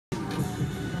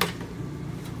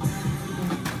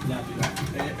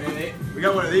We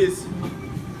got one of these.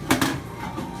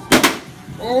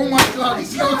 Oh my god,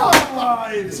 he's so hard.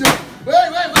 Wait,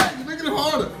 you're making it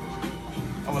harder.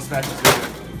 I'm gonna smash this video.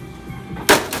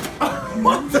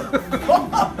 What the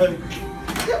fuck?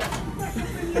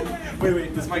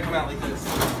 Wait, this might come out like this.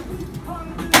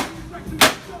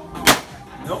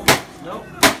 Nope.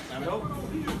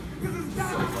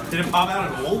 Did it pop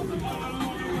out at all?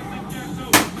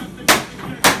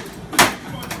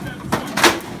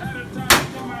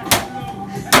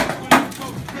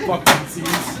 Fucking seeds.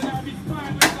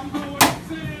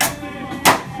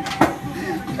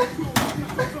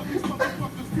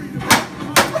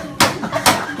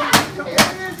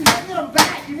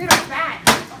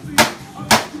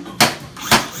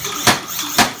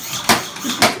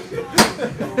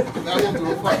 That won't do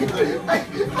a fucking thing.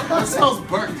 That smells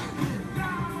burnt.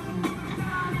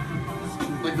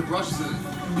 Like the brush is in it.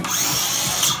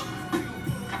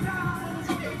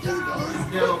 It just goes.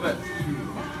 Yeah, a little bit.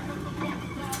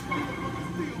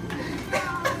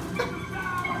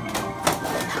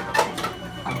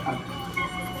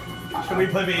 Can we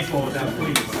play baseball with that,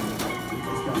 please?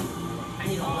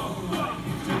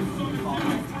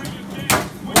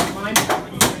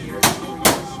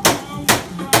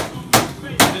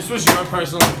 This was your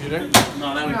personal computer? No,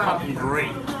 that would be fucking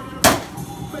great.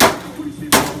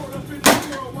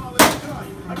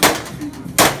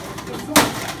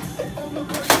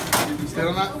 Stay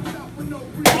on that.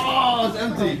 Oh, it's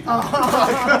empty.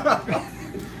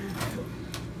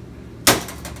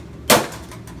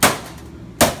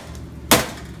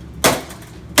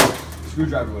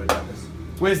 Screwdriver would have done this.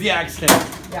 Where's the axe can?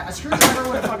 Yeah, a screwdriver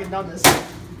would have fucking done this.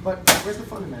 But where's the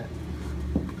fun in that?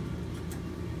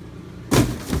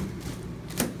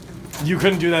 You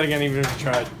couldn't do that again even if you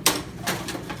tried.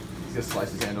 He's gonna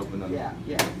slice his hand open on Yeah.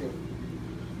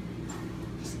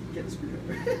 Just get the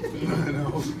screwdriver. I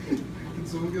know. Can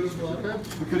someone get a flathead?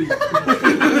 We could have.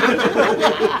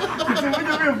 Can someone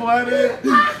give me a flathead?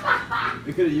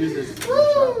 We could have used this.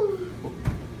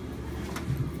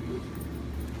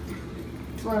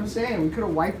 That's what I'm saying. We could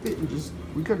have wiped it and just.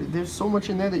 There's so much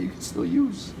in there that you could still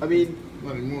use. I mean,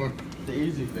 not anymore. The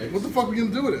easy fix. What the fuck are we gonna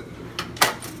do with it?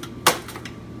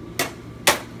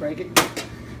 Break it.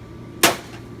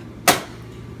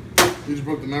 You just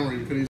broke the memory. You could